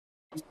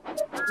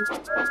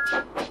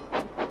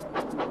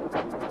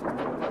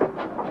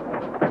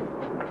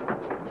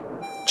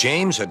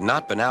James had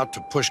not been out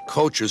to push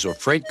coaches or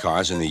freight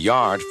cars in the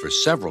yard for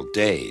several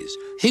days.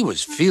 He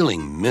was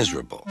feeling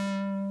miserable.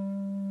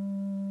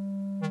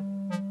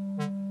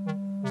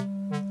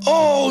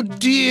 Oh,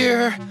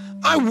 dear.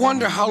 I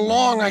wonder how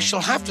long I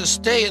shall have to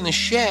stay in the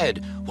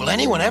shed. Will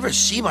anyone ever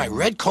see my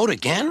red coat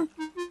again?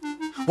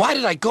 Why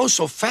did I go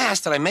so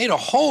fast that I made a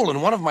hole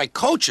in one of my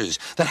coaches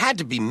that had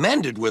to be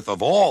mended with,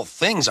 of all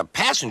things, a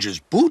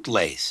passenger's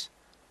bootlace?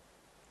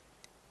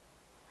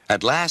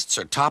 At last,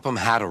 Sir Topham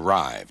Hatt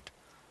arrived.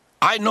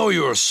 I know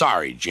you're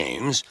sorry,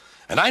 James,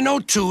 and I know,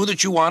 too,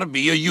 that you want to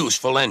be a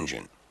useful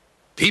engine.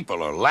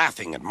 People are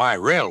laughing at my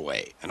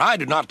railway, and I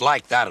do not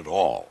like that at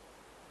all.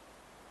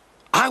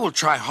 I will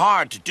try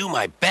hard to do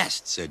my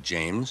best, said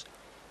James.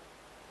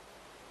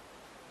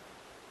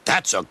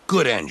 That's a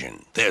good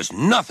engine. There's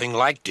nothing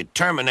like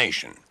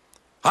determination.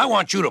 I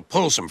want you to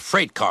pull some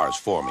freight cars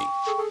for me.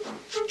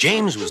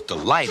 James was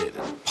delighted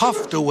and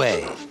puffed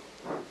away.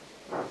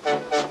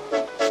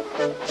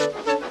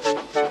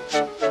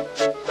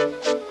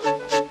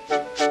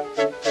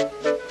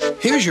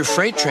 Here's your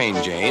freight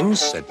train, James,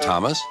 said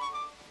Thomas.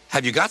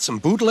 Have you got some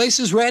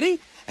bootlaces ready?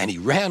 And he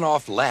ran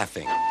off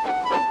laughing.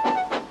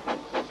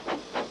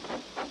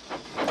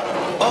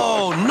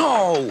 Oh,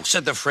 no,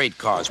 said the freight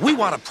cars. We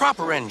want a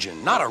proper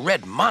engine, not a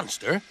red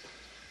monster.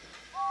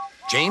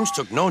 James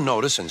took no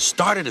notice and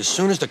started as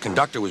soon as the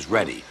conductor was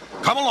ready.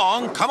 Come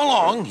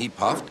along, he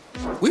puffed.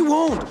 We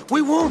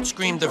won't,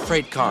 screamed the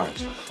freight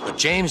cars. But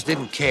James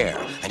didn't care,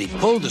 and he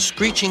pulled the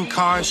screeching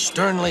cars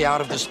sternly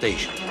out of the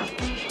station.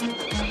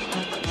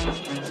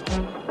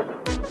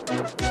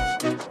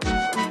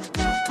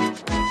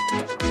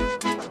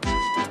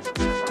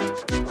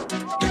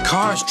 The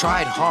cars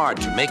tried hard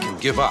to make him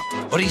give up,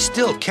 but he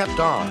still kept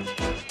on.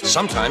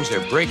 Sometimes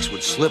their brakes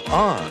would slip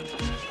on,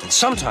 and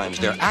sometimes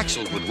their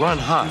axles would run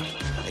hot,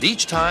 and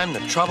each time the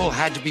trouble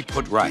had to be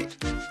put right.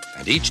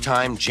 And each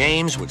time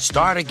James would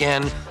start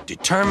again,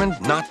 determined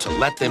not to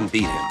let them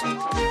beat him.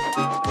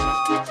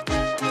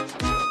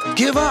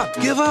 Give up,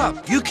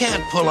 you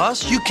can't pull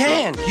us, you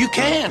can't,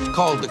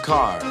 called the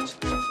cars.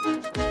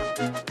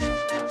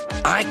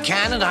 I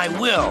can and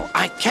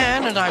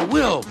I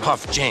will,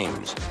 puffed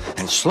James.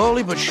 And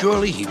slowly but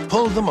surely he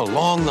pulled them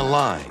along the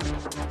line.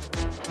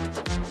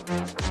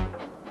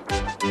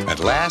 At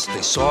last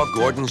they saw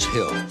Gordon's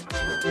Hill.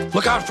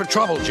 Look out for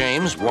trouble,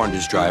 James, warned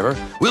his driver.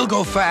 We'll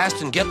go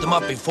fast and get them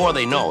up before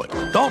they know it.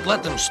 Don't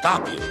let them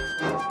stop you.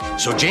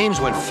 So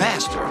James went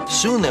faster.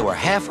 Soon they were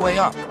halfway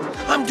up.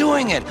 I'm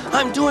doing it,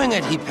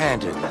 he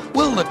panted.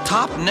 Will the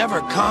top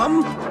never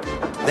come?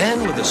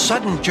 Then, with a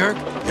sudden jerk,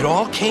 it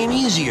all came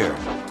easier.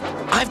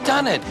 I've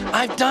done it!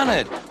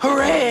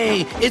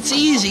 Hooray! It's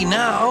easy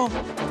now!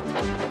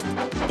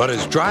 But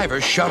his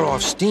driver shut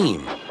off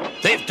steam.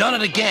 They've done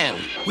it again!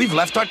 We've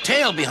left our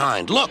tail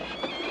behind, look!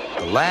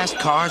 The last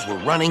cars were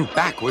running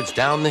backwards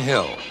down the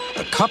hill.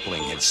 The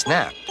coupling had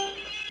snapped.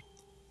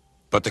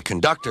 But the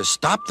conductor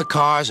stopped the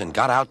cars and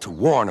got out to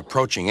warn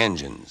approaching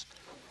engines.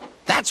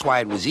 That's why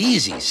it was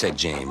easy, said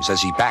James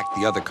as he backed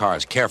the other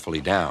cars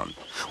carefully down.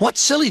 What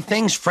silly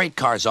things freight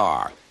cars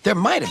are! There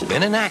might have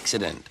been an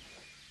accident.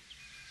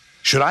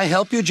 Should I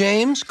help you,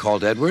 James?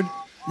 Called Edward.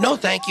 No,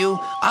 thank you.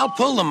 I'll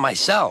pull them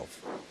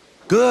myself.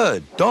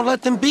 Good. Don't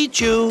let them beat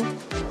you.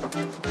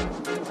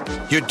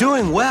 You're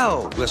doing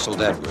well,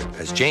 whistled Edward,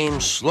 as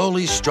James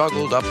slowly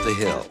struggled up the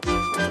hill.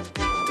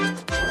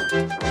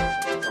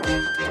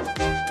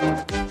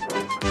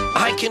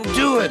 I can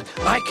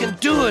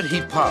do it,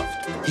 he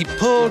puffed. He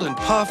pulled and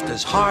puffed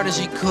as hard as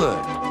he could.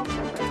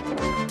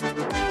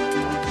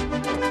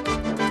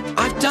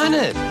 I've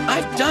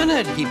done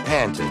it, he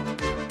panted.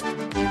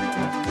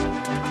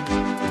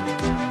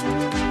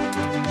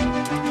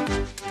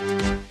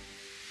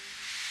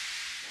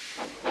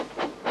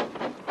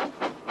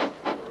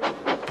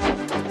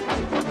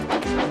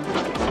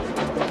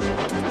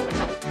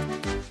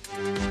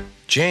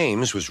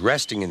 James was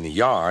resting in the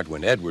yard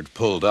when Edward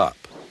pulled up.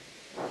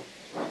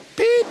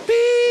 Beep,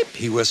 beep,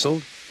 he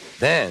whistled.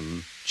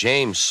 Then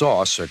James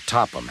saw Sir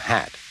Topham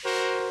Hatt.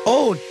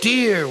 Oh,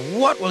 dear,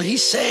 what will he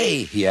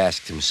say? He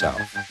asked himself.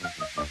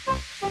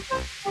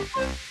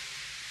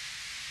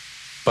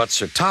 But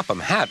Sir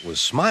Topham Hatt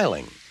was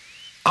smiling.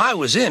 I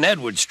was in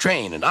Edward's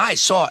train, and I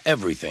saw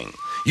everything.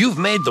 You've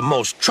made the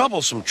most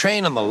troublesome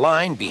train on the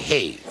line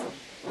behave.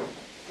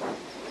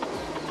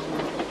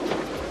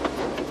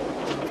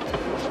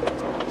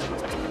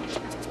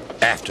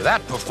 After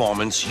that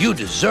performance, you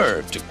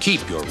deserve to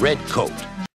keep your red coat.